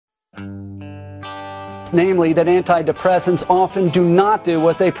fact, namely that antidepressants often do not do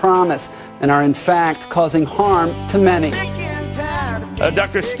what they promise and are in fact causing harm to many.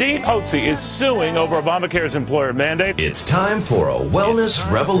 Dr. Steve Hotze is suing over Obamacare's employer mandate. It's time for a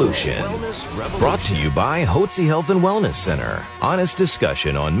wellness revolution. Brought to you by Hotze Health and Wellness Center. Honest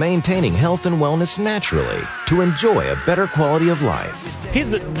discussion on maintaining health and wellness naturally to enjoy a better quality of life. He's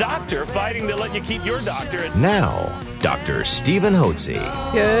the doctor fighting to let you keep your doctor. Now, Dr. Stephen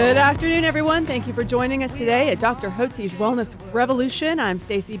Hotze. Good afternoon, everyone. Thank you for joining us today at Dr. Hotze's Wellness Revolution. I'm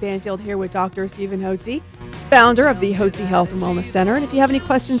Stacy Banfield here with Dr. Stephen Hotze, founder of the Hotze Health and Wellness Center. And if you have any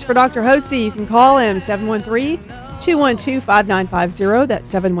questions for Dr. Hotze, you can call him 713-212-5950.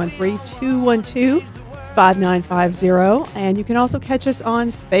 That's 713-212-5950. And you can also catch us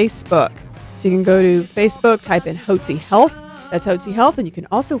on Facebook. So you can go to Facebook, type in Hotze Health. That's Hotze Health. And you can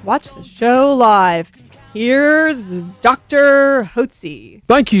also watch the show live. Here's Dr. Hotze.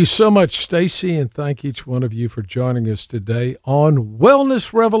 Thank you so much, Stacy, and thank each one of you for joining us today on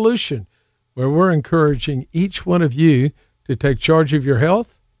Wellness Revolution, where we're encouraging each one of you to take charge of your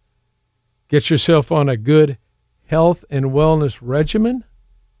health, get yourself on a good health and wellness regimen,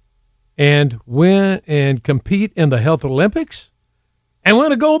 and win and compete in the Health Olympics, and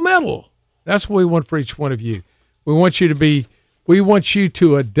win a gold medal. That's what we want for each one of you. We want you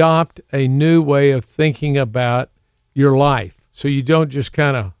to adopt a new way of thinking about your life, so you don't just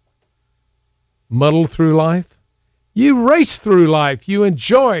kind of muddle through life. You race through life. You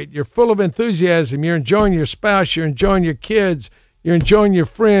enjoy it. You're full of enthusiasm. You're enjoying your spouse. You're enjoying your kids. You're enjoying your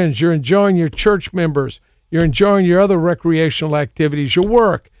friends. You're enjoying your church members. You're enjoying your other recreational activities, your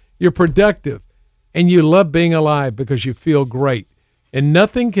work. You're productive. And you love being alive because you feel great. And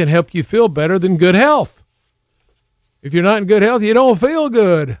nothing can help you feel better than good health. If you're not in good health, you don't feel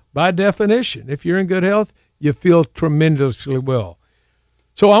good by definition. If you're in good health, you feel tremendously well.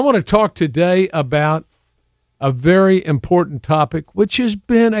 So I want to talk today about a very important topic, which has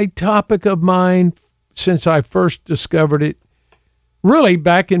been a topic of mine since I first discovered it, really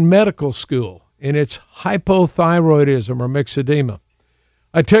back in medical school, and it's hypothyroidism or myxedema.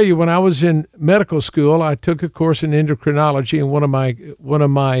 I tell you, when I was in medical school, I took a course in endocrinology, and one of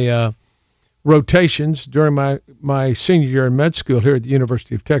my rotations during my senior year in med school here at the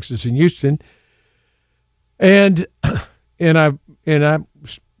University of Texas in Houston, and I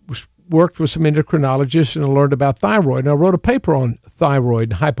worked with some endocrinologists and I learned about thyroid. And I wrote a paper on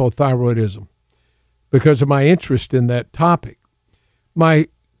thyroid and hypothyroidism because of my interest in that topic. My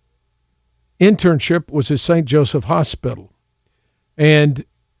internship was at St. Joseph Hospital. And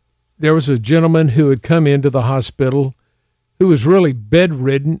there was a gentleman who had come into the hospital who was really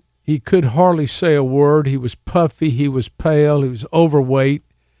bedridden. He could hardly say a word. He was puffy. He was pale. He was overweight.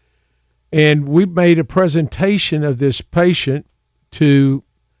 And we made a presentation of this patient to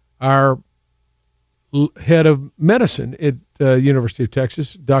our head of medicine at University of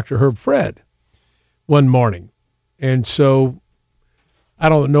Texas, Dr. Herb Fred, one morning. And so I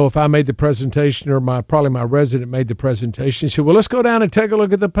don't know if I made the presentation or probably my resident made the presentation. He said, well, let's go down and take a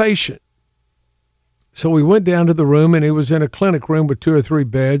look at the patient. So we went down to the room, and he was in a clinic room with 2 or 3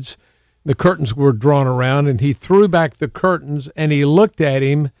 beds. The curtains were drawn around, and he threw back the curtains, and he looked at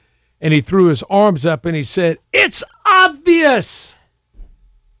him, and he threw his arms up, and he said, "It's obvious."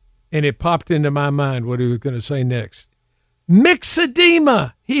 And it popped into my mind what he was going to say next.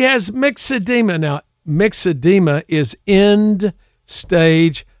 Myxedema. He has myxedema. Now, myxedema is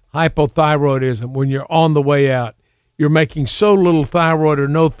end-stage hypothyroidism when you're on the way out. You're making so little thyroid or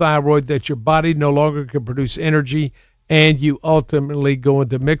no thyroid that your body no longer can produce energy, and you ultimately go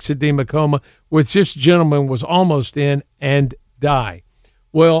into myxedema coma, which this gentleman was almost in, and die.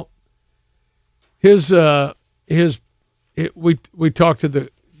 Well, we talked to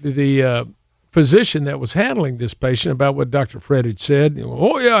the physician that was handling this patient about what Dr. Fred had said.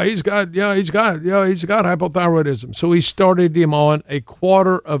 He's got hypothyroidism. So he started him on a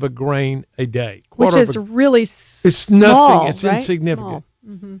quarter of a grain a day. Which is really small. It's nothing. It's right? insignificant.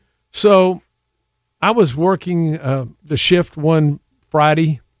 Mm-hmm. So I was working the shift one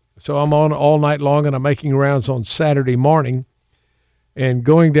Friday, so I'm on all night long, and I'm making rounds on Saturday morning and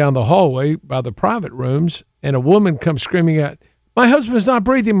going down the hallway by the private rooms, and a woman comes screaming out, "My husband's not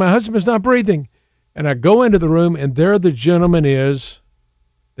breathing. My husband's not breathing." And I go into the room, and there the gentleman is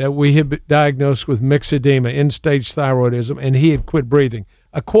that we had diagnosed with myxedema, end-stage thyroidism, and he had quit breathing.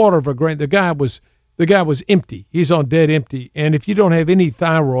 A quarter of a grain. The guy was empty. He's on dead empty. And if you don't have any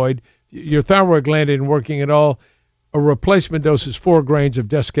thyroid, your thyroid gland isn't working at all, a replacement dose is 4 grains of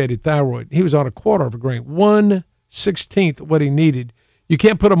desiccated thyroid. He was on a quarter of a grain, 1/16 what he needed. You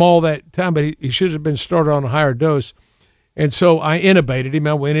can't put him all that time, but he should have been started on a higher dose. And so I intubated him.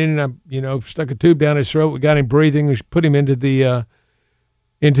 I went in and I, stuck a tube down his throat. We got him breathing. We put him into the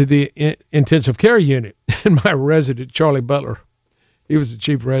intensive care unit. And my resident, Charlie Butler, he was the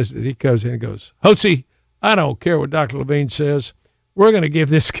chief resident. He comes in and goes, "Hotze, I don't care what Dr. Levine says. We're going to give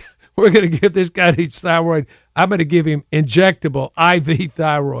this guy needs thyroid. I'm going to give him injectable IV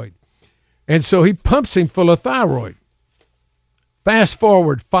thyroid." And so he pumps him full of thyroid. Fast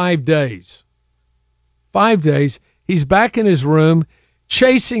forward 5 days. 5 days. He's back in his room,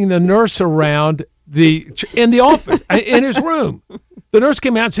 chasing the nurse around in the office, in his room. The nurse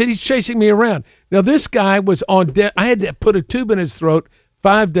came out and said, "He's chasing me around." Now, this guy was on death. I had to put a tube in his throat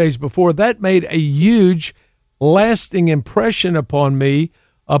 5 days before. That made a huge, lasting impression upon me,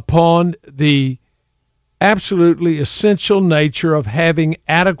 upon the absolutely essential nature of having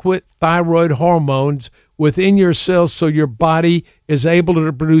adequate thyroid hormones within your cells so your body is able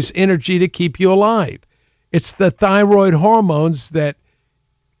to produce energy to keep you alive. It's the thyroid hormones that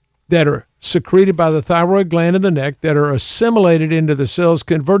are secreted by the thyroid gland in the neck that are assimilated into the cells,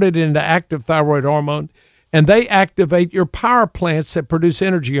 converted into active thyroid hormone, and they activate your power plants that produce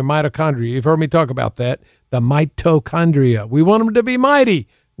energy, your mitochondria. You've heard me talk about that, the mitochondria. We want them to be mighty,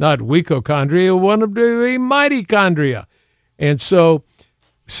 not weakochondria. We want them to be mitochondria. And so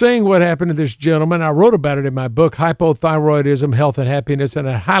seeing what happened to this gentleman, I wrote about it in my book, Hypothyroidism, Health and Happiness, and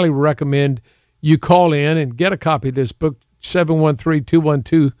I highly recommend you call in and get a copy of this book,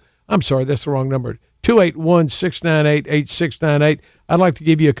 713-212. I'm sorry, that's the wrong number. 281-698-8698. I'd like to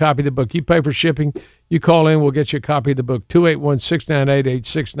give you a copy of the book. You pay for shipping. You call in, we'll get you a copy of the book,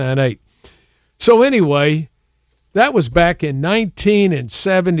 281-698-8698. So anyway, that was back in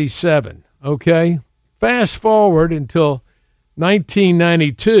 1977, okay? Fast forward until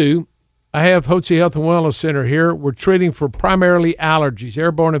 1992, I have Hotze Health and Wellness Center here. We're treating for primarily allergies,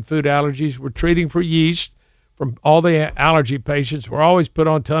 airborne and food allergies. We're treating for yeast from all the allergy patients. We're always put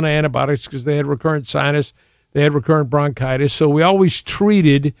on a ton of antibiotics because they had recurrent sinus, they had recurrent bronchitis. So we always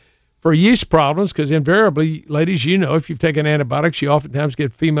treated for yeast problems because invariably, ladies, if you've taken antibiotics, you oftentimes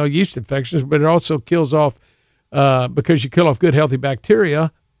get female yeast infections, but it also kills off, because you kill off good, healthy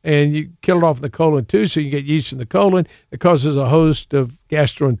bacteria, and you kill it off in the colon too, so you get yeast in the colon. It causes a host of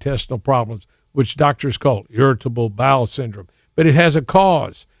gastrointestinal problems, which doctors call irritable bowel syndrome. But it has a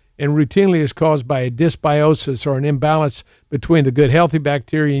cause, and routinely is caused by a dysbiosis or an imbalance between the good, healthy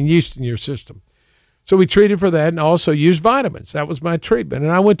bacteria and yeast in your system. So we treated for that and also used vitamins. That was my treatment.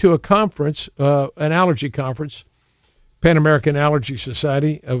 And I went to a conference, an allergy conference, Pan American Allergy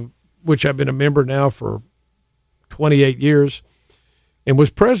Society, of which I've been a member now for 28 years. And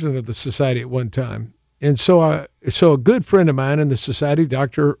was president of the society at one time. And so a good friend of mine in the society,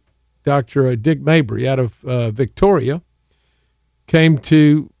 Dr. Dick Mabry out of Victoria,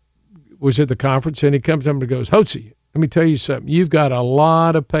 was at the conference, and he comes up and goes, "Hotze, let me tell you something. You've got a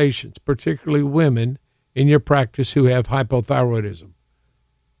lot of patients, particularly women, in your practice who have hypothyroidism."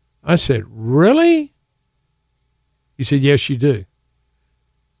 I said, "Really?" He said, "Yes, you do."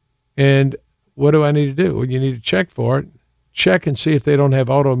 "And what do I need to do?" "Well, you need to check for it. Check and see if they don't have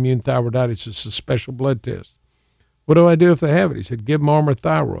autoimmune thyroiditis. It's a special blood test." "What do I do if they have it?" He said, "Give them Armour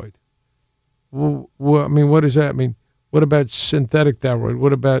Thyroid." Well, what does that mean? "What about synthetic thyroid?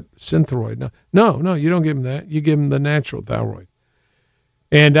 What about Synthroid?" No, you don't give them that. You give them the natural thyroid.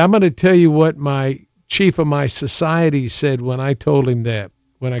 And I'm going to tell you what my chief of my society said when I told him that.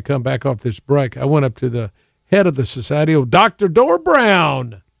 When I come back off this break, I went up to the head of the society, Dr. Dorr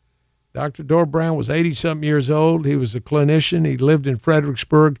Brown. Dr. Dorr Brown was 80-something years old. He was a clinician. He lived in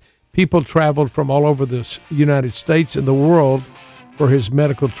Fredericksburg. People traveled from all over the United States and the world for his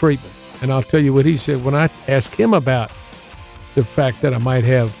medical treatment. And I'll tell you what he said when I asked him about the fact that I might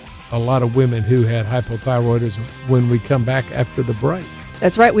have a lot of women who had hypothyroidism when we come back after the break.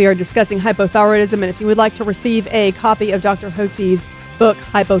 That's right. We are discussing hypothyroidism. And if you would like to receive a copy of Dr. Hotze's book,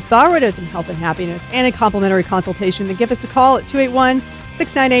 Hypothyroidism, Health and Happiness, and a complimentary consultation, then give us a call at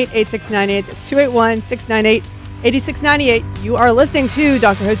 281-698-8698. That's 281-698-8698. You are listening to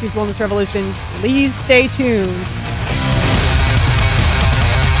Dr. Hotze's Wellness Revolution. Please stay tuned.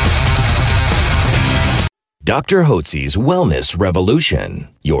 Dr. Hotze's Wellness Revolution,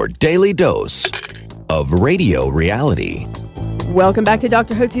 your daily dose of radio reality. Welcome back to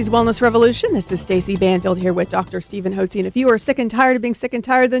Dr. Hotze's Wellness Revolution. This is Stacey Banfield here with Dr. Stephen Hotze. And if you are sick and tired of being sick and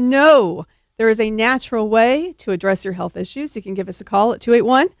tired, then know there is a natural way to address your health issues. You can give us a call at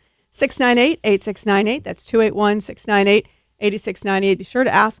 281-698-8698. That's 281-698-8698. Be sure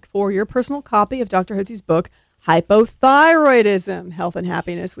to ask for your personal copy of Dr. Hotze's book, Hypothyroidism, Health and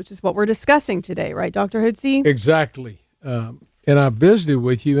Happiness, which is what we're discussing today, right, Dr. Hotze? Exactly. And I visited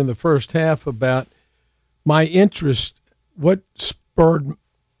with you in the first half about my interest what spurred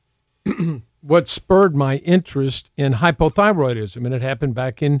my interest in hypothyroidism, and it happened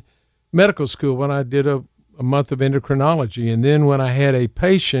back in medical school when I did a month of endocrinology, and then when I had a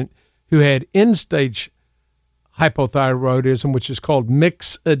patient who had end-stage hypothyroidism, which is called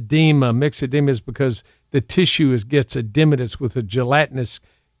myxedema. Myxedema is because the tissue gets edematous with a gelatinous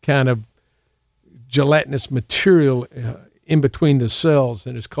material in between the cells,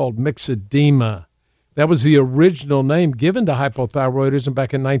 and it's called myxedema. That was the original name given to hypothyroidism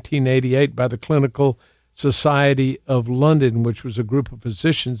back in 1988 by the Clinical Society of London, which was a group of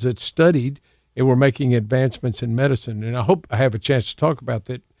physicians that studied and were making advancements in medicine. And I hope I have a chance to talk about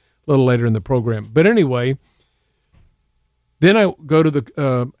that a little later in the program. But anyway, then I go to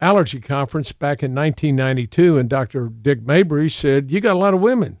the allergy conference back in 1992, and Dr. Dick Mabry said, "You got a lot of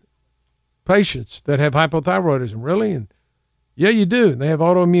women patients that have hypothyroidism." Really? And yeah, you do. And they have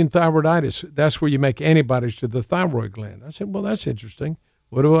autoimmune thyroiditis. That's where you make antibodies to the thyroid gland. I said, well, that's interesting.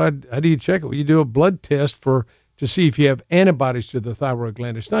 How do you check it? Well, you do a blood test to see if you have antibodies to the thyroid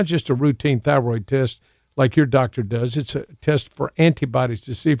gland. It's not just a routine thyroid test like your doctor does. It's a test for antibodies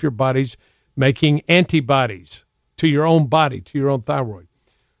to see if your body's making antibodies to your own body, to your own thyroid.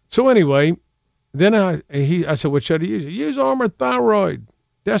 So anyway, then I said, what should I use? Use Armour Thyroid,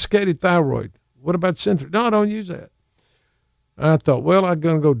 desiccated thyroid. What about Synthroid? No, don't use that. I thought, well, I'm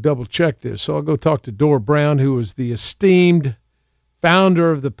going to go double check this. So I'll go talk to Dora Brown, who was the esteemed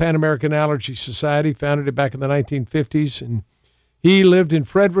founder of the Pan American Allergy Society, founded it back in the 1950s. And he lived in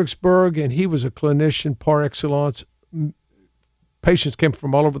Fredericksburg, and he was a clinician par excellence. Patients came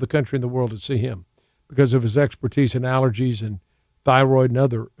from all over the country and the world to see him because of his expertise in allergies and thyroid and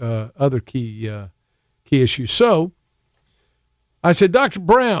other key issues. So I said, Dr.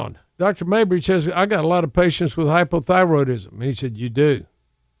 Brown, Dr. Mabry says, I got a lot of patients with hypothyroidism. And he said, you do?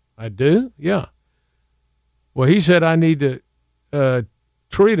 I do? Yeah. Well, he said, I need to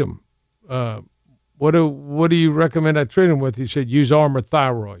treat them. What do you recommend I treat them with? He said, use Armour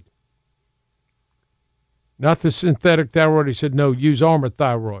Thyroid. Not the synthetic thyroid. He said, no, use Armour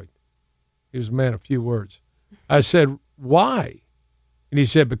Thyroid. He was a man of few words. I said, why? And he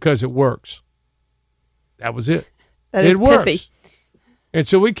said, because it works. That was it. That is pithy. Works. And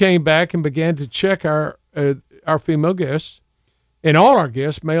so we came back and began to check our female guests and all our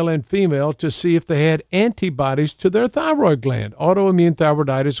guests, male and female, to see if they had antibodies to their thyroid gland. Autoimmune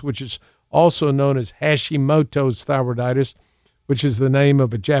thyroiditis, which is also known as Hashimoto's thyroiditis, which is the name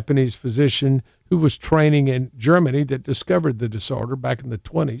of a Japanese physician who was training in Germany that discovered the disorder back in the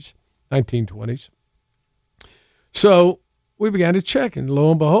 1920s. So we began to check, and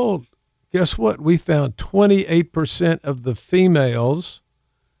lo and behold, guess what? We found 28% of the females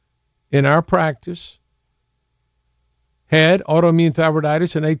in our practice had autoimmune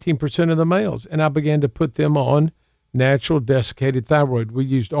thyroiditis and 18% of the males. And I began to put them on natural desiccated thyroid. We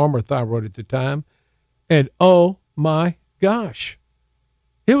used Armour Thyroid at the time. And oh my gosh,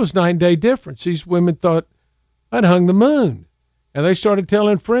 it was 9-day difference. These women thought I'd hung the moon. And they started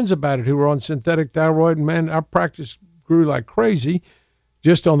telling friends about it who were on synthetic thyroid. And man, our practice grew like crazy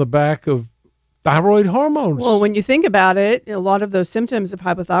just on the back of thyroid hormones. Well, when you think about it, a lot of those symptoms of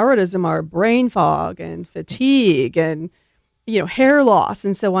hypothyroidism are brain fog and fatigue and, hair loss.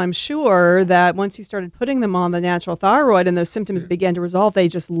 And so I'm sure that once you started putting them on the natural thyroid and those symptoms began to resolve, they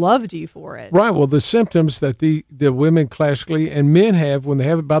just loved you for it. Right. Well, the symptoms that the women classically and men have when they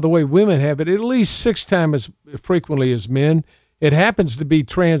have it, by the way, women have it at least 6 times as frequently as men. It happens to be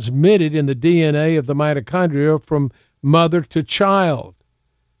transmitted in the DNA of the mitochondria from mother to child.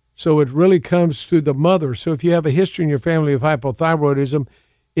 So it really comes through the mother. So if you have a history in your family of hypothyroidism,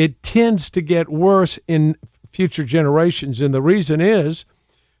 it tends to get worse in future generations. And the reason is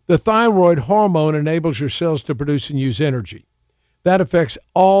the thyroid hormone enables your cells to produce and use energy. That affects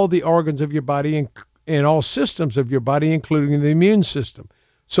all the organs of your body and all systems of your body, including the immune system.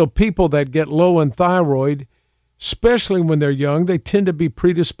 So people that get low in thyroid, especially when they're young, they tend to be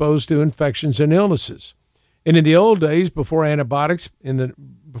predisposed to infections and illnesses. And in the old days, before antibiotics,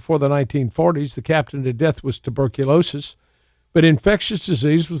 before the 1940s, the captain of death was tuberculosis. But infectious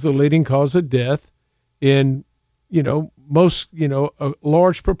disease was the leading cause of death in, a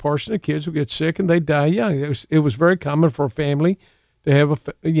large proportion of kids who get sick and they die young. It was very common for a family to have,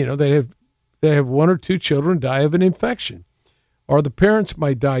 they have 1 or 2 children die of an infection, or the parents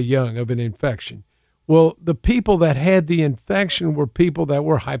might die young of an infection. Well, the people that had the infection were people that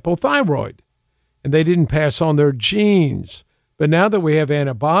were hypothyroid, and they didn't pass on their genes. But now that we have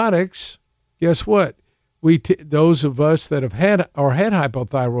antibiotics, guess what? Those of us that have had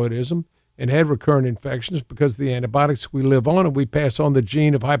hypothyroidism and had recurrent infections because of the antibiotics we live on, and we pass on the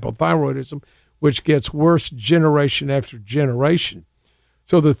gene of hypothyroidism, which gets worse generation after generation.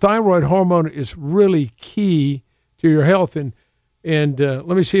 So the thyroid hormone is really key to your health. And let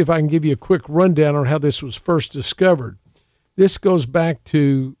me see if I can give you a quick rundown on how this was first discovered. This goes back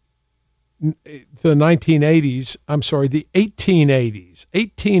to the 1980s. I'm sorry, the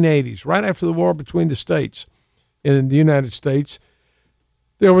 1880s, right after the war between the states in the United States.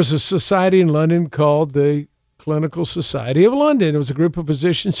 There was a society in London called the Clinical Society of London. It was a group of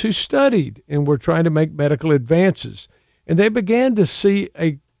physicians who studied and were trying to make medical advances. And they began to see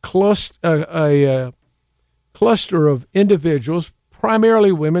a cluster of individuals,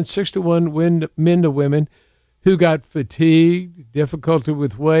 primarily women, 6 to 1 men to women, who got fatigued, difficulty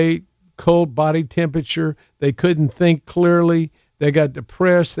with weight, cold body temperature. They couldn't think clearly. They got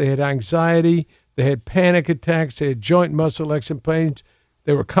depressed. They had anxiety. They had panic attacks. They had joint muscle aches and pains.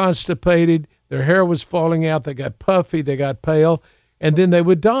 They were constipated. Their hair was falling out. They got puffy. They got pale. And then they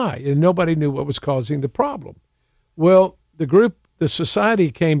would die, and nobody knew what was causing the problem. Well, the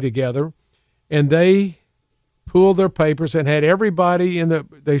society came together, and they pooled their papers and had everybody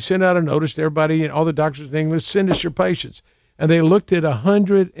they sent out a notice to everybody and all the doctors in England, send us your patients. And they looked at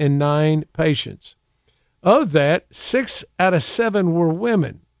 109 patients. Of that, 6 out of 7 were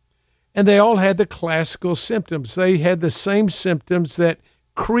women. And they all had the classical symptoms. They had the same symptoms that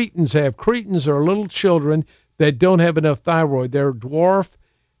cretins have. Cretins are little children that don't have enough thyroid. They're dwarf.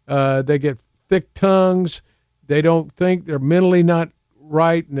 They get thick tongues. They don't think. They're mentally not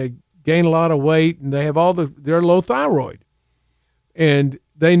right, and they gain a lot of weight, and they have they're low thyroid. And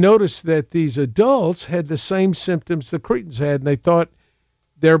they noticed that these adults had the same symptoms the cretins had, and they thought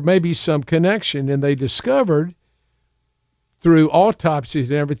there may be some connection. And they discovered through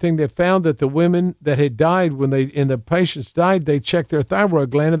autopsies and everything, they found that the women that had died and the patients died, they checked their thyroid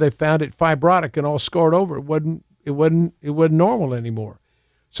gland and they found it fibrotic and all scarred over. It wasn't normal anymore.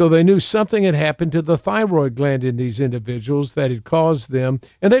 So they knew something had happened to the thyroid gland in these individuals that had caused them,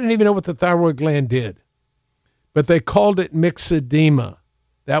 and they didn't even know what the thyroid gland did. But they called it myxedema.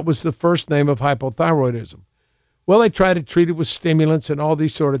 That was the first name of hypothyroidism. Well, they tried to treat it with stimulants and all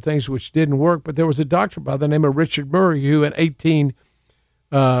these sort of things, which didn't work. But there was a doctor by the name of Richard Murray who in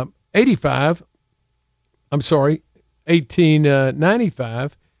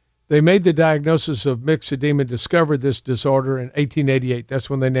 1895, they made the diagnosis of myxedema and discovered this disorder in 1888. That's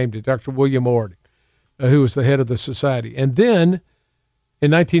when they named it, Dr. William Ord, who was the head of the society. And then in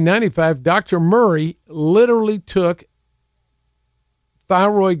 1995, Dr. Murray literally took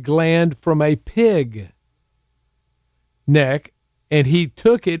thyroid gland from a pig neck, and he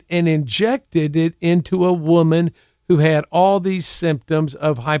took it and injected it into a woman who had all these symptoms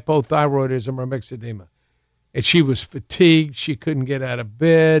of hypothyroidism or myxedema. And she was fatigued. She couldn't get out of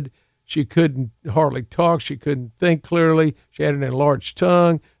bed. She couldn't hardly talk. She couldn't think clearly. She had an enlarged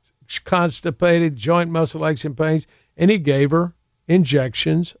tongue, constipated, joint muscle aches and pains. And he gave her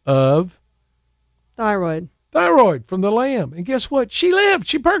injections of Thyroid from the lamb. And guess what? She lived.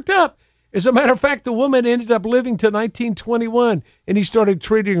 She perked up. As a matter of fact, the woman ended up living to 1921, and he started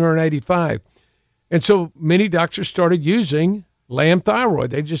treating her in 85. And so many doctors started using lamb thyroid.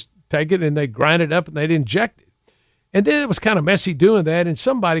 They just take it and they grind it up and they'd inject it. And then it was kind of messy doing that, and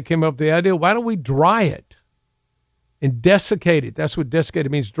somebody came up with the idea, why don't we dry it and desiccate it? That's what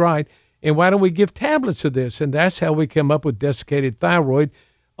desiccated means, dried. And why don't we give tablets of this? And that's how we come up with desiccated thyroid.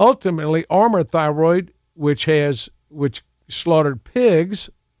 Ultimately, Armour Thyroid, which slaughtered pigs,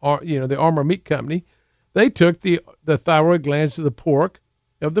 the Armour Meat Company, they took the thyroid glands of the pork,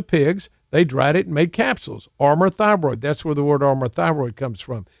 of the pigs, they dried it and made capsules. Armour Thyroid, that's where the word Armour Thyroid comes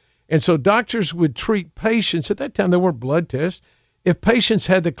from. And so doctors would treat patients. At that time, there weren't blood tests. If patients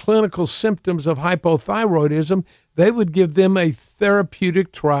had the clinical symptoms of hypothyroidism, they would give them a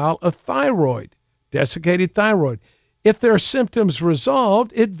therapeutic trial of thyroid, desiccated thyroid. If their symptoms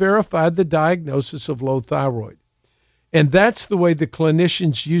resolved, it verified the diagnosis of low thyroid. And that's the way the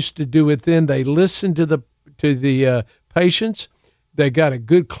clinicians used to do it then. They listened to the patients. They got a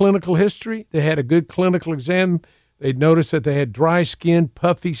good clinical history. They had a good clinical exam. They'd noticed that they had dry skin,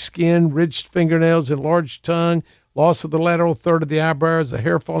 puffy skin, ridged fingernails, enlarged tongue, loss of the lateral third of the eyebrows, the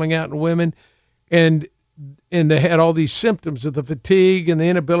hair falling out in women. And they had all these symptoms of the fatigue and the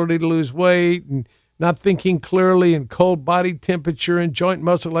inability to lose weight and not thinking clearly and cold body temperature and joint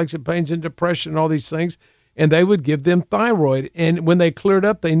muscle aches and pains and depression and all these things. And they would give them thyroid. And when they cleared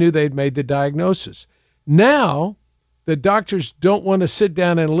up, they knew they'd made the diagnosis. Now, the doctors don't want to sit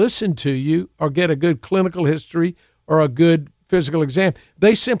down and listen to you or get a good clinical history or a good physical exam.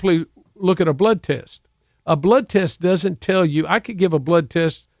 They simply look at a blood test. A blood test doesn't tell you. I could give a blood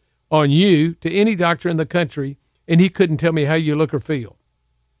test on you to any doctor in the country, and he couldn't tell me how you look or feel.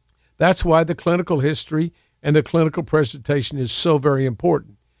 That's why the clinical history and the clinical presentation is so very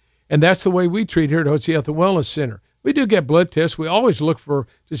important. And that's the way we treat here at Hotze Health and Wellness Center. We do get blood tests. We always look to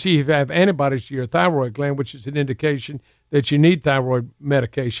see if you have antibodies to your thyroid gland, which is an indication that you need thyroid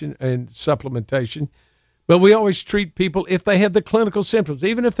medication and supplementation. But we always treat people if they have the clinical symptoms.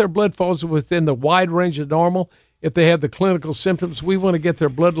 Even if their blood falls within the wide range of normal, if they have the clinical symptoms, we want to get their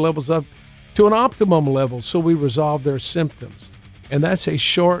blood levels up to an optimum level so we resolve their symptoms. And that's a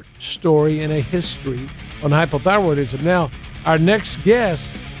short story and a history on hypothyroidism. Now, our next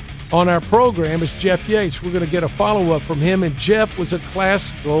guest on our program is Jeff Yates. We're going to get a follow-up from him. And Jeff was a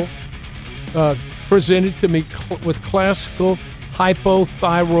classical, presented to me with classical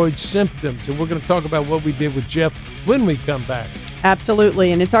hypothyroid symptoms. And we're going to talk about what we did with Jeff when we come back.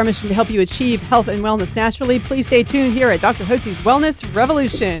 Absolutely. And it's our mission to help you achieve health and wellness naturally. Please stay tuned here at Dr. Hotze's Wellness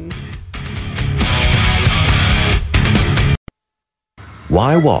Revolution.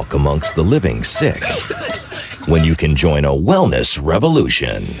 Why walk amongst the living sick when you can join a wellness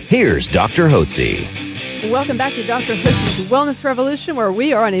revolution? Here's Dr. Hotze. Welcome back to Dr. Hotze's Wellness Revolution, where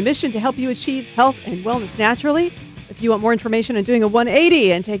we are on a mission to help you achieve health and wellness naturally. If you want more information on doing a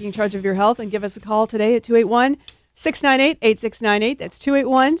 180 and taking charge of your health, and give us a call today at 281-698-8698. That's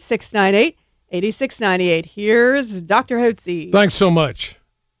 281-698-8698. Here's Dr. Hotze. Thanks so much,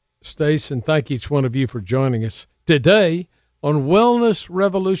 Stace, and thank each one of you for joining us today on Wellness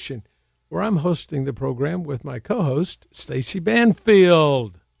Revolution, where I'm hosting the program with my co-host, Stacy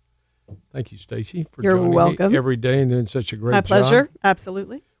Banfield. Thank you, Stacy, for joining me every day and doing such a great job. My pleasure.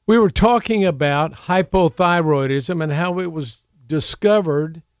 Absolutely. We were talking about hypothyroidism and how it was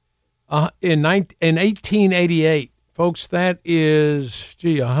discovered in 1888. Folks, that is,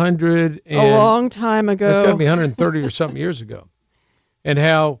 100 and... a long time ago. That's got to be 130 or something years ago. And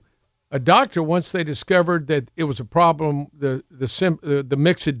how a doctor, once they discovered that it was a problem, the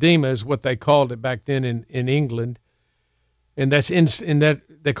myxedema is what they called it back then in England, and that's in that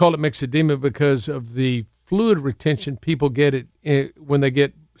they call it myxedema because of the fluid retention people get when they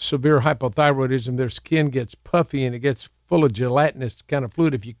get severe hypothyroidism. Their skin gets puffy and it gets full of gelatinous kind of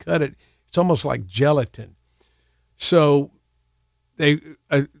fluid. If you cut it, it's almost like gelatin. So they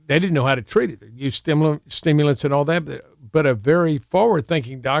didn't know how to treat it. They used stimulants and all that, but a very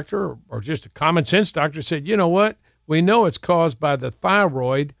forward-thinking doctor or just a common-sense doctor said, you know what? We know it's caused by the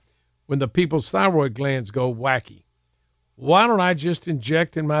thyroid when the people's thyroid glands go wacky. Why don't I just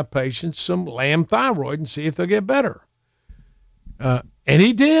inject in my patients some lamb thyroid and see if they'll get better? And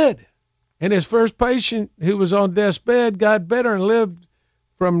he did. And his first patient who was on death's bed got better and lived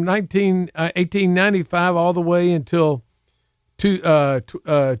from 1895 all the way until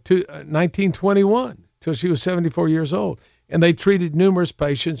 1921, till she was 74 years old. And they treated numerous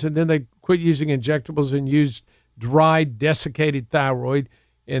patients, and then they quit using injectables and used dried, desiccated thyroid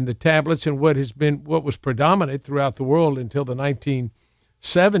in the tablets. And what was predominant throughout the world until the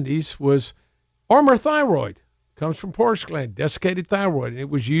 1970s was Armour thyroid. Comes from porous gland, desiccated thyroid, and it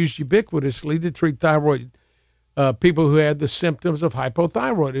was used ubiquitously to treat thyroid people who had the symptoms of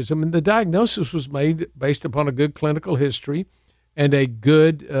hypothyroidism. And the diagnosis was made based upon a good clinical history and a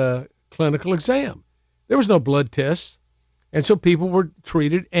good clinical exam. There was no blood tests, and so people were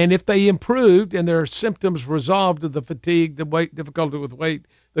treated. And if they improved and their symptoms resolved of the fatigue, the weight, difficulty with weight,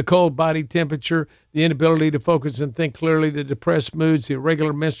 the cold body temperature, the inability to focus and think clearly, the depressed moods, the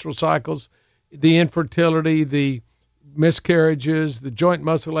irregular menstrual cycles, the infertility, the miscarriages, the joint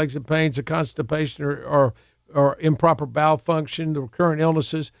muscle aches and pains, the constipation or improper bowel function, the recurrent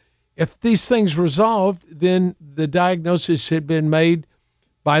illnesses. If these things resolved, then the diagnosis had been made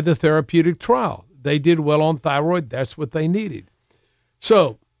by the therapeutic trial. They did well on thyroid. That's what they needed.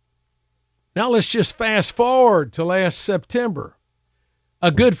 So now let's just fast forward to last September.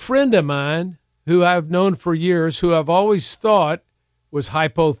 A good friend of mine who I've known for years, who I've always thought was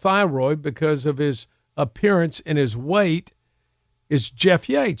hypothyroid because of his appearance and his weight, is Jeff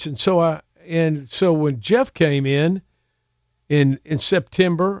Yates. And so when Jeff came in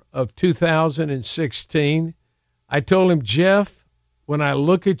September of 2016, I told him, Jeff, when I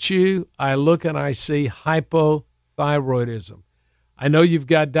look at you, I look and I see hypothyroidism. I know you've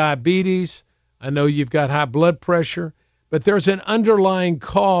got diabetes. I know you've got high blood pressure, but there's an underlying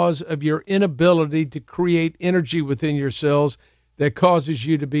cause of your inability to create energy within your cells that causes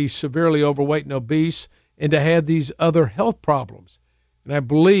you to be severely overweight and obese and to have these other health problems. And I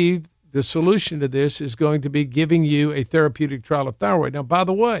believe the solution to this is going to be giving you a therapeutic trial of thyroid. Now, by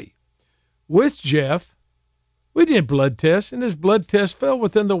the way, with Jeff, we did blood tests, and his blood test fell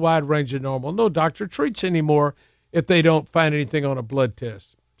within the wide range of normal. No doctor treats anymore if they don't find anything on a blood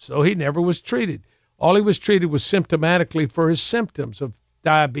test. So he never was treated. All he was treated was symptomatically for his symptoms of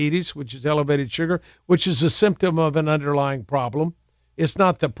diabetes, which is elevated sugar, which is a symptom of an underlying problem. It's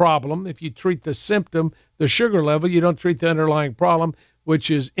not the problem. If you treat the symptom, the sugar level, you don't treat the underlying problem, which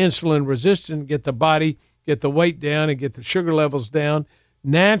is insulin resistant, get the weight down and get the sugar levels down.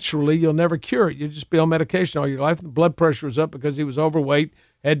 Naturally, you'll never cure it. You'll just be on medication all your life. The blood pressure was up because he was overweight,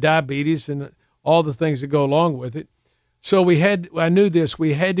 had diabetes, and all the things that go along with it. So I knew this,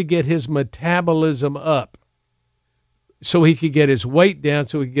 we had to get his metabolism up so he could get his weight down,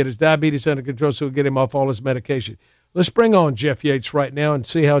 so he could get his diabetes under control, so we could get him off all his medication. Let's bring on Jeff Yates right now and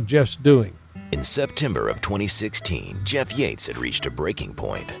see how Jeff's doing. In September of 2016, Jeff Yates had reached a breaking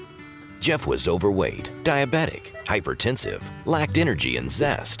point. Jeff was overweight, diabetic, hypertensive, lacked energy and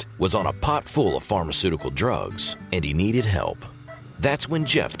zest, was on a pot full of pharmaceutical drugs, and he needed help. That's when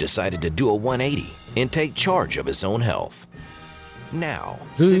Jeff decided to do a 180 and take charge of his own health. Now,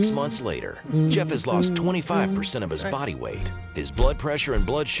 6 months later, Jeff has lost 25% of his body weight. His blood pressure and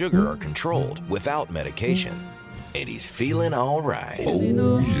blood sugar are controlled without medication. And he's feeling all right.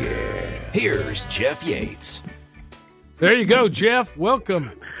 Oh, yeah. Here's Jeff Yates. There you go, Jeff.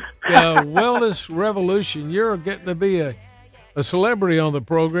 Welcome to Wellness Revolution. You're getting to be a celebrity on the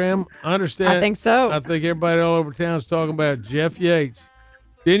program. I understand. I think so. I think everybody all over town is talking about Jeff Yates.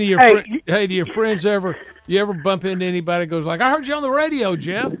 Do your friends ever bump into anybody that goes like, I heard you on the radio,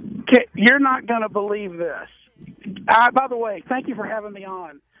 Jeff? You're not going to believe this. By the way, thank you for having me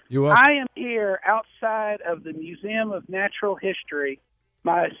on. You're welcome. I am here outside of the Museum of Natural History.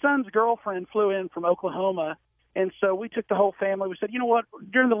 My son's girlfriend flew in from Oklahoma, and so we took the whole family. We said, you know what?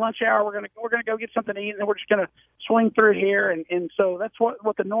 During the lunch hour, we're gonna go get something to eat, and then we're just gonna swing through here. And so that's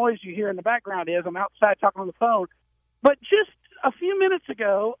what the noise you hear in the background is. I'm outside talking on the phone. But just a few minutes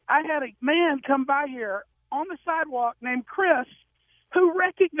ago, I had a man come by here on the sidewalk named Chris who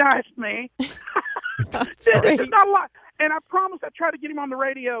recognized me. This is not a lot. And I promised I'd try to get him on the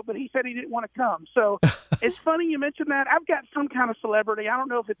radio, but he said he didn't want to come. So it's funny you mentioned that. I've got some kind of celebrity. I don't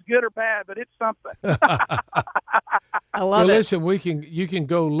know if it's good or bad, but it's something. I love it. Listen, you can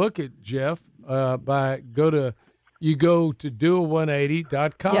go look at Jeff you go to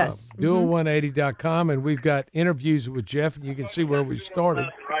doa180.com. Yes. Doa180.com, and we've got interviews with Jeff, and you can see where we started.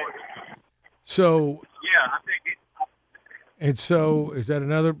 So yeah, I think. And so, is that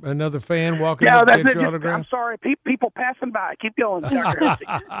another fan walking up to get your autograph? I'm sorry, people passing by. Keep going, Dr. Hussey.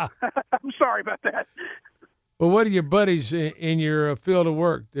 I'm sorry about that. Well, what are your buddies in your field of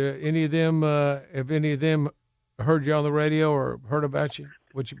work? Have any of them heard you on the radio or heard about you?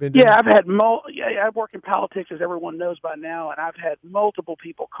 What you've been doing? Yeah, I've had I work in politics, as everyone knows by now, and I've had multiple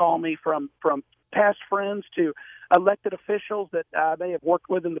people call me from past friends to elected officials that I may have worked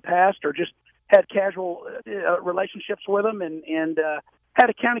with in the past, or just had casual relationships with them, and had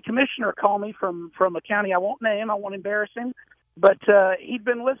a county commissioner call me from a county I won't name. I won't embarrass him, but he'd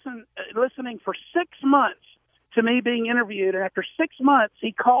been listening for 6 months to me being interviewed, and after 6 months,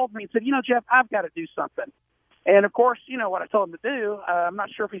 he called me and said, Jeff, I've got to do something. And, of course, you know what I told him to do. I'm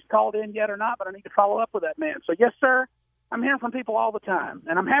not sure if he's called in yet or not, but I need to follow up with that man. So, yes, sir, I'm hearing from people all the time,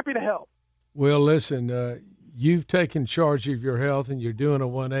 and I'm happy to help. Well, listen, you've taken charge of your health, and you're doing a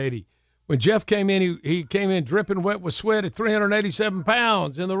 180. When Jeff came in, he came in dripping wet with sweat at 387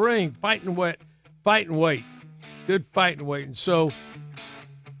 pounds in the ring, fighting weight. Good fighting weight. And so,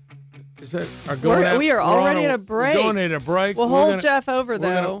 we are already at a break. We're going at a break. We'll hold Jeff over,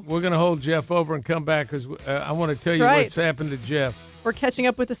 though. We're going to hold Jeff over and come back because I want to tell you what's happened to Jeff. We're catching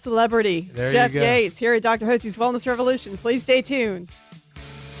up with a celebrity, Jeff Yates, here at Dr. Hussey's Wellness Revolution. Please stay tuned.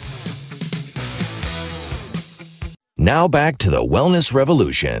 Now back to the Wellness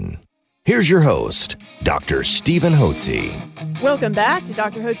Revolution. Here's your host, Dr. Stephen Hotze. Welcome back to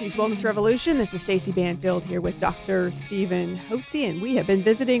Dr. Hotze's Wellness Revolution. This is Stacy Banfield here with Dr. Stephen Hotze, and we have been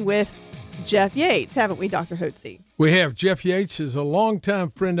visiting with Jeff Yates, haven't we, Dr. Hotze? We have. Jeff Yates is a longtime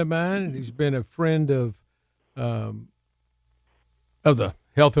friend of mine, and he's been a friend of the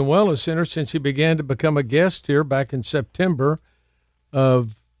Health and Wellness Center since he began to become a guest here back in September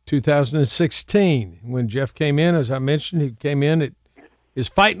of 2016. When Jeff came in, as I mentioned, he came in at his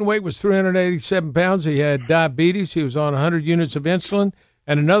fighting weight was 387 pounds. He had diabetes. He was on 100 units of insulin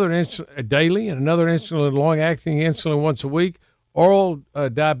and another insulin daily, and another insulin, long-acting insulin once a week, oral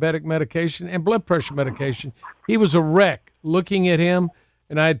diabetic medication, and blood pressure medication. He was a wreck. Looking at him,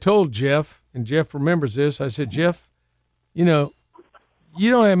 and I had told Jeff, and Jeff remembers this, I said, Jeff, you don't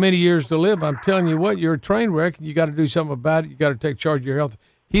have many years to live. I'm telling you what, you're a train wreck, and you got to do something about it. You got to take charge of your health.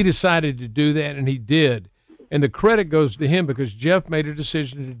 He decided to do that, and he did. And the credit goes to him because Jeff made a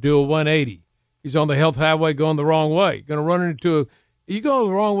decision to do a 180. He's on the health highway going the wrong way. Going to run into you go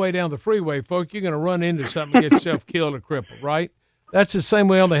the wrong way down the freeway, folks, you're going to run into something and get yourself killed or crippled, right? That's the same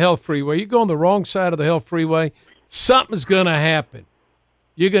way on the health freeway. You go on the wrong side of the health freeway, something's going to happen.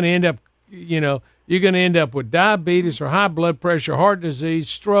 You're going to end up, with diabetes or high blood pressure, heart disease,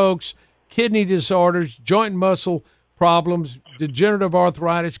 strokes, kidney disorders, joint and muscle problems, degenerative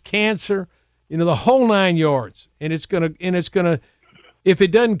arthritis, cancer, the whole 9 yards. And it's going to, if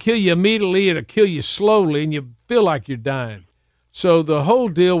it doesn't kill you immediately, it'll kill you slowly and you feel like you're dying. So the whole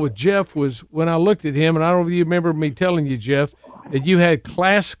deal with Jeff was, when I looked at him, and I don't know if you remember me telling you, Jeff, that you had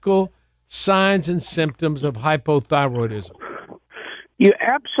classical signs and symptoms of hypothyroidism.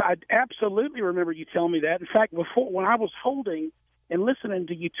 I absolutely remember you telling me that. In fact, before, when I was holding and listening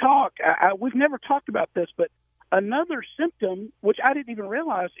to you talk, we've never talked about this, but another symptom, which I didn't even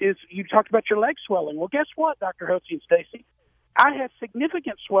realize, is you talked about your leg swelling. Well, guess what, Dr. Hotze and Stacy? I had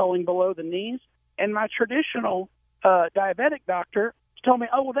significant swelling below the knees, and my traditional diabetic doctor told me,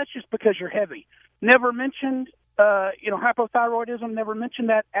 oh, well, that's just because you're heavy. Never mentioned, hypothyroidism, never mentioned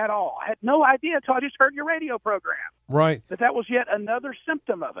that at all. I had no idea until I just heard your radio program. Right. That was yet another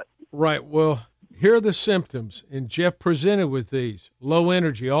symptom of it. Right. Well, here are the symptoms, and Jeff presented with these. Low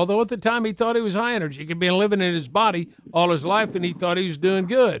energy, although at the time he thought he was high energy. He had been living in his body all his life, and he thought he was doing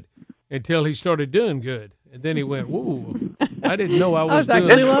good until he started doing good. And then he went, ooh, I didn't know I was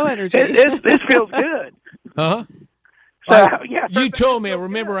actually doing low energy. This feels good. Huh? So, yeah, you told me, I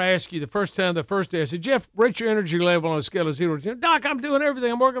remember I asked you the first day, I said, Jeff, rate your energy level on a scale of 0 to 10. Doc, I'm doing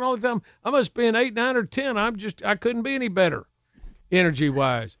everything. I'm working all the time. I must be an 8, 9, or 10. I couldn't be any better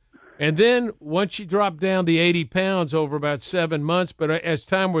energy-wise. And then once you dropped down the 80 pounds over about 7 months, but as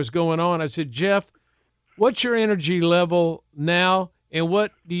time was going on, I said, Jeff, what's your energy level now, and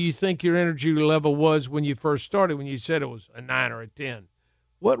what do you think your energy level was when you first started, when you said it was a 9 or a 10?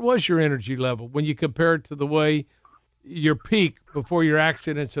 What was your energy level when you compare it to the way your peak before your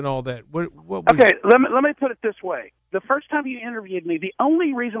accidents and all that? What was okay, let me put it this way. The first time you interviewed me, the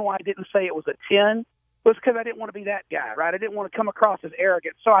only reason why I didn't say it was a 10 was because I didn't want to be that guy, right? I didn't want to come across as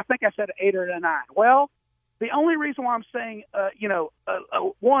arrogant. So I think I said an 8 or a 9. Well, the only reason why I'm saying, a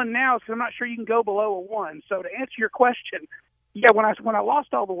 1 now is because I'm not sure you can go below a 1. So to answer your question, yeah, when I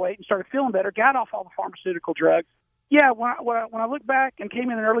lost all the weight and started feeling better, got off all the pharmaceutical drugs, yeah, when I look back and came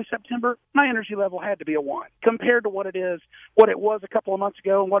in early September, my energy level had to be a 1 compared to what it was a couple of months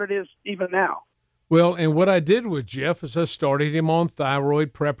ago and what it is even now. Well, and what I did with Jeff is I started him on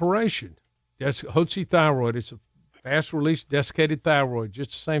thyroid preparation. Hotze thyroid. It's a fast-release desiccated thyroid, just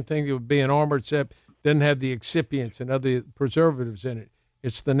the same thing that would be an Armour, except it doesn't have the excipients and other preservatives in it.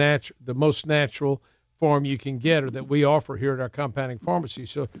 It's the most natural form you can get, or that we offer here at our compounding pharmacy.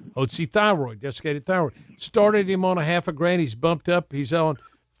 So Hotze thyroid, desiccated thyroid. Started him on 0.5 grain. He's bumped up. He's on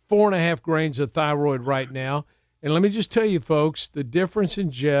 4.5 grains of thyroid right now. And let me just tell you, folks, the difference in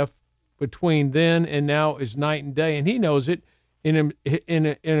Jeff between then and now is night and day, and he knows it in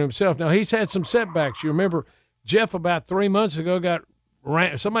himself. Now, he's had some setbacks. You remember Jeff about 3 months ago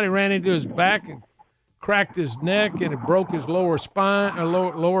somebody ran into his back and cracked his neck, and it broke his lower spine or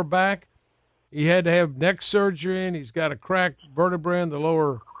lower back. He had to have neck surgery, and he's got a cracked vertebra in the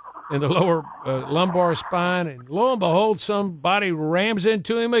lower lumbar spine. And lo and behold, somebody rams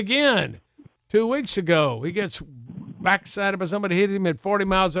into him again 2 weeks ago. He gets backsided by somebody, hit him at 40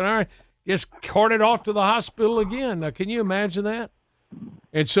 miles an hour, gets carted off to the hospital again. Now, can you imagine that?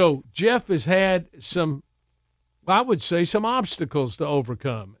 And so Jeff has had some obstacles to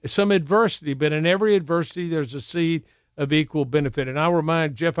overcome, some adversity, but in every adversity there's a seed of equal benefit. And I'll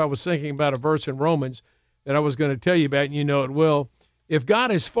remind Jeff, I was thinking about a verse in Romans that I was going to tell you about, and you know it well. If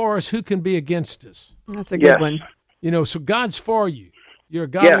God is for us, who can be against us? That's a good one. So God's for you. You're a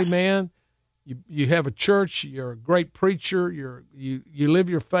godly man. You have a church. You're a great preacher. You live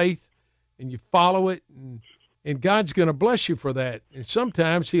your faith, and you follow it, and God's going to bless you for that. And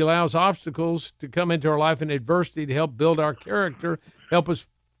sometimes he allows obstacles to come into our life and adversity to help build our character, help us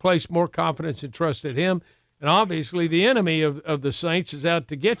place more confidence and trust in him. And obviously the enemy of the saints is out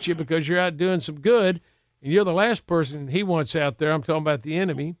to get you because you're out doing some good, and you're the last person he wants out there. I'm talking about the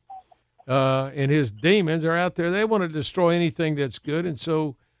enemy and his demons are out there. They want to destroy anything that's good, and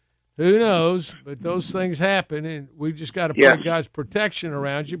so who knows? But those things happen, and we just got to put God's protection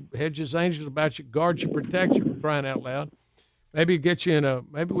around you, hedge his angels about you, guard you, protect you, for crying out loud. Maybe we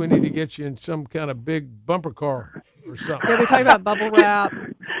need to get you in some kind of big bumper car or something. Yeah, we talk about bubble wrap.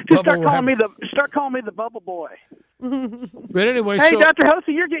 Start calling me the bubble boy. But anyway, hey, Dr. Hotze,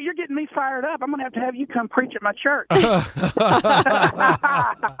 you're getting me fired up. I'm going to have you come preach at my church.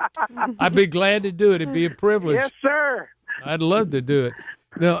 I'd be glad to do it. It'd be a privilege. Yes, sir. I'd love to do it.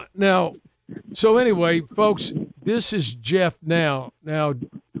 Now, so anyway, folks, this is Jeff now. Now,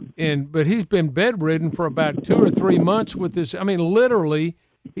 but he's been bedridden for about 2 or 3 months with this. I mean, literally,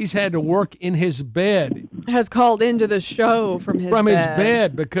 he's had to work in his bed. Has called into the show from his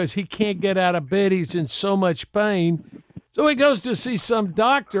bed because he can't get out of bed. He's in so much pain. So he goes to see some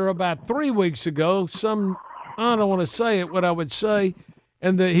doctor about 3 weeks ago. I don't want to say it, what I would say.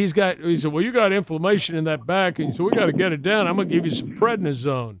 And he said, well, you got inflammation in that back, and so we got to get it down. I'm going to give you some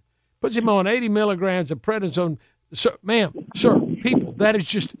prednisone. Puts him on 80 milligrams of prednisone. Sir, people, that is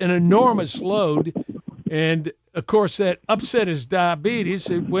just an enormous load. And, of course, that upset his diabetes.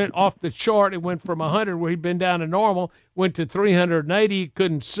 It went off the chart. It went from 100, where he'd been down to normal, went to 380. He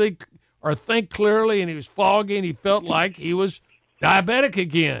couldn't see or think clearly, and he was foggy, and he felt like he was diabetic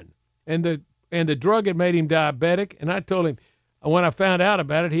again. And the drug had made him diabetic. And I told him, when I found out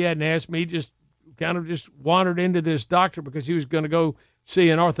about it, he hadn't asked me, just wandered into this doctor because he was going to go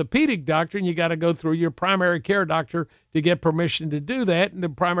see an orthopedic doctor, and you got to go through your primary care doctor to get permission to do that. And the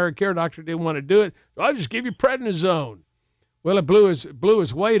primary care doctor didn't want to do it. So I'll just give you prednisone. Well, it blew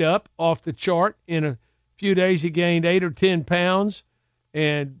his weight up off the chart. In a few days, he gained 8 or 10 pounds.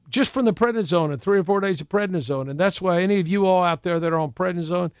 And just from the prednisone, and 3 or 4 days of prednisone. And that's why any of you all out there that are on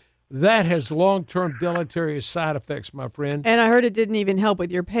prednisone, that has long-term deleterious side effects, my friend. And I heard it didn't even help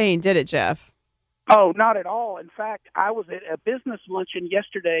with your pain, did it, Jeff? Oh, not at all. In fact, I was at a business luncheon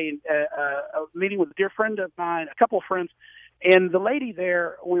yesterday, a meeting with a dear friend of mine, a couple of friends, and the lady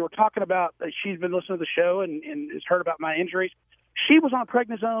there, we were talking about, she's been listening to the show and has heard about my injuries. She was on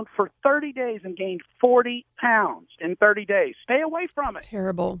prednisone for 30 days and gained 40 pounds in 30 days. Stay away from it.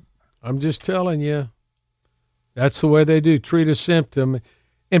 Terrible. I'm just telling you, that's the way they do. Treat a symptom.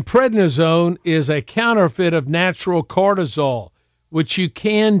 And prednisone is a counterfeit of natural cortisol, which you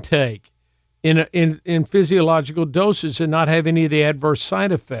can take in physiological doses and not have any of the adverse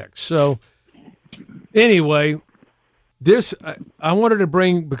side effects. So anyway, I wanted to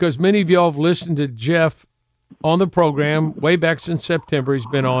bring, because many of y'all have listened to Jeff on the program way back since September. He's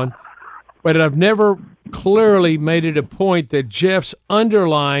been on, but I've never clearly made it a point that Jeff's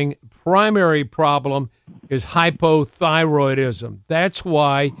underlying primary problem is hypothyroidism. That's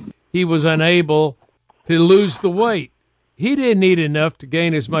why he was unable to lose the weight. He didn't eat enough to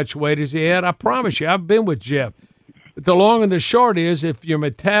gain as much weight as he had. I promise you, I've been with Jeff. But the long and the short is, if your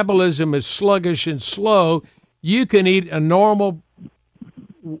metabolism is sluggish and slow, you can eat a normal,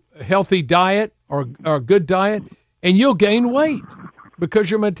 healthy diet or a good diet, and you'll gain weight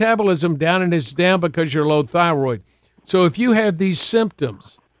because your metabolism down, and it's down because you're low thyroid. So if you have these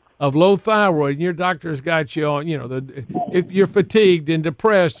symptoms of low thyroid, and your doctor's got you on, if you're fatigued and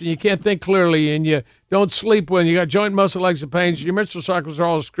depressed and you can't think clearly and you don't sleep well, and you got joint muscle aches and pains, your menstrual cycles are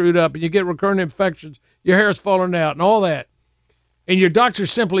all screwed up, and you get recurrent infections, your hair's falling out and all that, and your doctor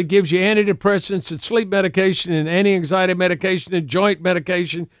simply gives you antidepressants and sleep medication and anti-anxiety medication and joint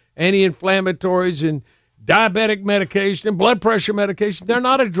medication, anti-inflammatories and diabetic medication and blood pressure medication, they're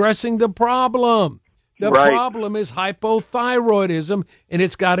not addressing the problem. The problem is hypothyroidism, and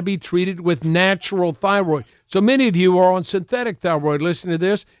it's got to be treated with natural thyroid. So many of you are on synthetic thyroid listening to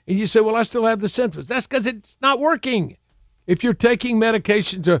this, and you say, well, I still have the symptoms. That's because it's not working. If you're taking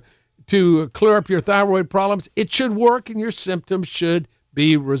medication to clear up your thyroid problems, it should work, and your symptoms should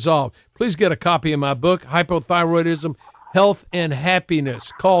be resolved. Please get a copy of my book, Hypothyroidism, Health and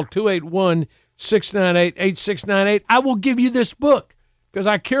Happiness. Call 281-698-8698. I will give you this book because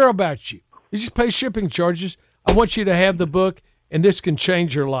I care about you. You just pay shipping charges. I want you to have the book, and this can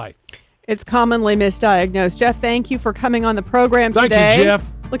change your life. It's commonly misdiagnosed. Jeff, thank you for coming on the program today. Thank you,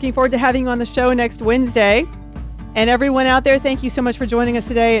 Jeff. Looking forward to having you on the show next Wednesday. And everyone out there, thank you so much for joining us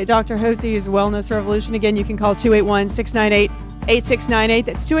today at Dr. Hotze's Wellness Revolution. Again, you can call 281-698-8698.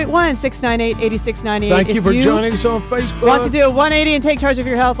 That's 281-698-8698. Thank you for joining us on Facebook. Want to do a 180 and take charge of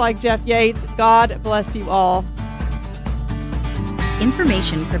your health like Jeff Yates? God bless you all.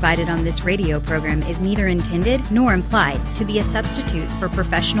 Information provided on this radio program is neither intended nor implied to be a substitute for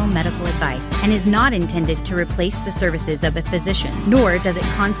professional medical advice and is not intended to replace the services of a physician, nor does it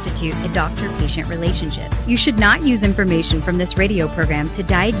constitute a doctor-patient relationship. You should not use information from this radio program to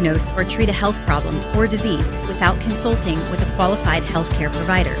diagnose or treat a health problem or disease without consulting with a qualified healthcare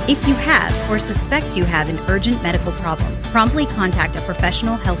provider. If you have or suspect you have an urgent medical problem, promptly contact a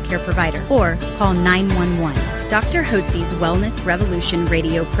professional healthcare provider or call 911. Dr. Hotze's Wellness Revolution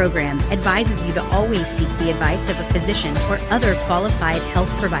radio program advises you to always seek the advice of a physician or other qualified health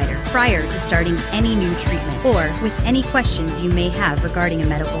provider prior to starting any new treatment or with any questions you may have regarding a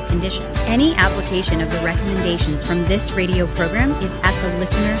medical condition. Any application of the recommendations from this radio program is at the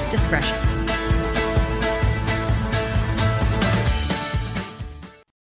listener's discretion.